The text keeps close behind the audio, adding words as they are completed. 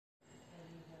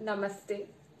Namaste.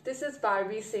 This is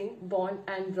Barbie Singh, born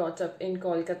and brought up in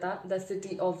Kolkata, the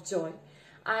city of joy.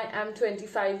 I am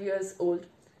 25 years old.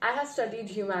 I have studied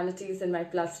humanities in my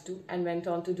plus 2 and went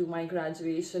on to do my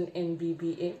graduation in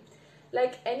BBA.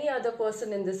 Like any other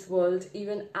person in this world,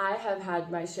 even I have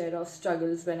had my share of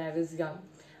struggles when I was young.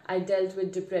 I dealt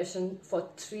with depression for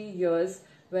 3 years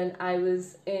when I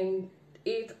was in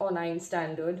 8th or 9th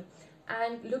standard.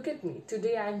 And look at me,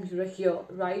 today I'm here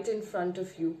right in front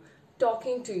of you,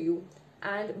 talking to you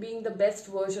and being the best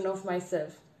version of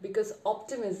myself because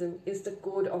optimism is the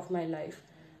code of my life.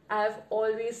 I have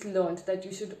always learned that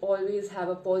you should always have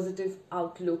a positive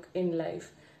outlook in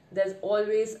life. There's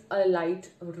always a light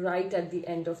right at the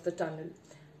end of the tunnel.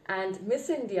 And Miss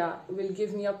India will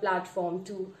give me a platform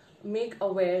to make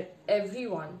aware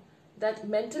everyone that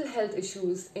mental health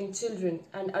issues in children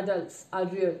and adults are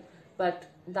real, but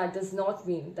that does not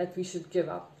mean that we should give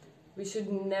up. We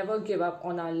should never give up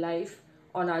on our life,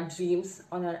 on our dreams,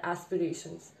 on our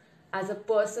aspirations. As a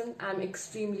person, I'm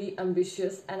extremely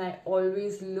ambitious and I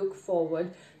always look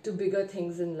forward to bigger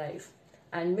things in life.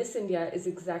 And Miss India is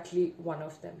exactly one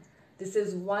of them. This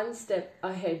is one step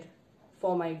ahead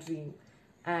for my dream.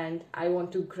 And I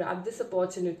want to grab this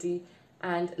opportunity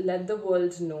and let the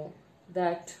world know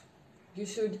that you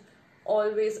should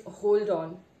always hold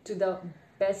on to the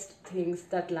best things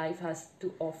that life has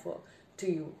to offer to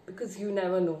you, because you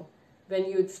never know when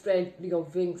you'd spread your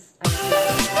wings and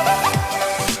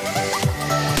fly.